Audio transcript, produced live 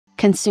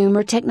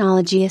Consumer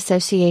Technology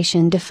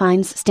Association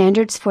defines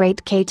standards for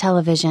 8K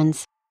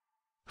televisions.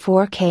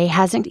 4K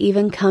hasn't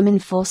even come in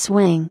full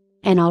swing,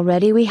 and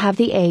already we have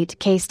the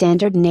 8K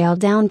standard nailed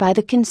down by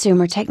the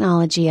Consumer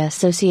Technology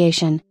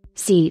Association,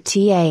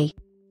 CTA.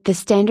 The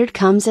standard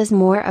comes as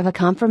more of a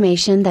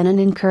confirmation than an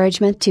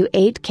encouragement to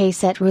 8K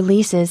set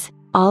releases.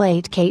 All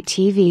 8K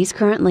TVs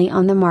currently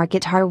on the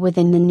market are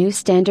within the new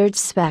standard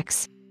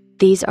specs.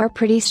 These are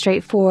pretty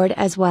straightforward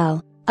as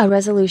well. A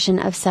resolution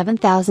of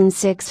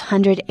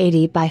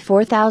 7680 by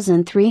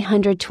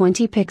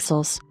 4320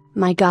 pixels,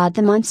 my god,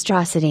 the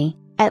monstrosity,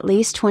 at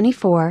least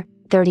 24,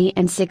 30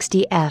 and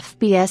 60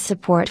 FPS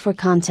support for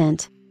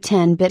content,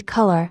 10-bit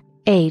color,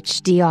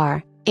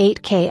 HDR,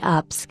 8K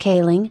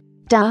upscaling,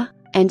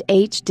 and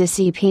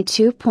HDCP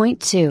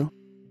 2.2.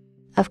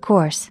 Of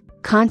course,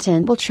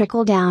 content will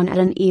trickle down at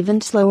an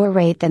even slower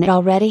rate than it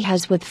already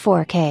has with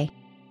 4K.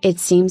 It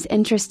seems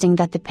interesting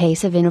that the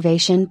pace of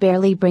innovation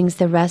barely brings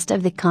the rest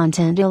of the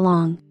content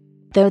along.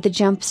 Though the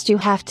jumps do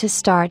have to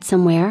start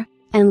somewhere,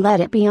 and let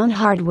it be on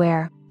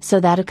hardware, so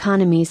that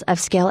economies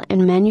of scale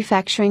and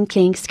manufacturing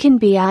kinks can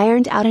be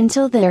ironed out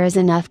until there is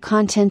enough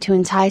content to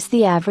entice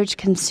the average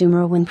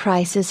consumer when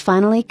prices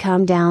finally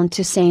come down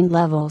to sane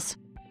levels.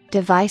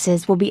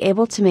 Devices will be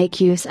able to make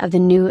use of the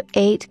new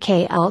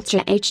 8K Ultra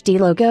HD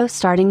logo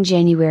starting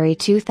January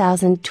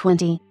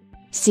 2020.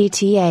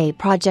 CTA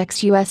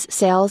projects US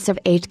sales of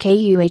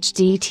 8K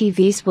UHD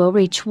TVs will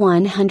reach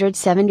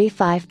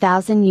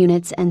 175,000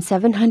 units and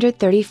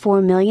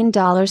 $734 million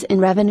in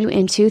revenue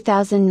in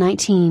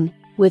 2019,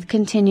 with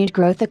continued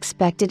growth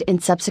expected in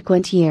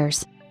subsequent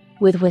years.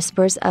 With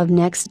whispers of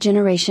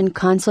next-generation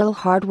console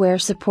hardware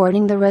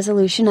supporting the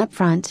resolution up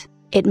front,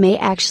 it may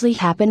actually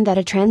happen that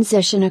a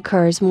transition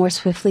occurs more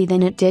swiftly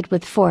than it did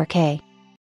with 4K.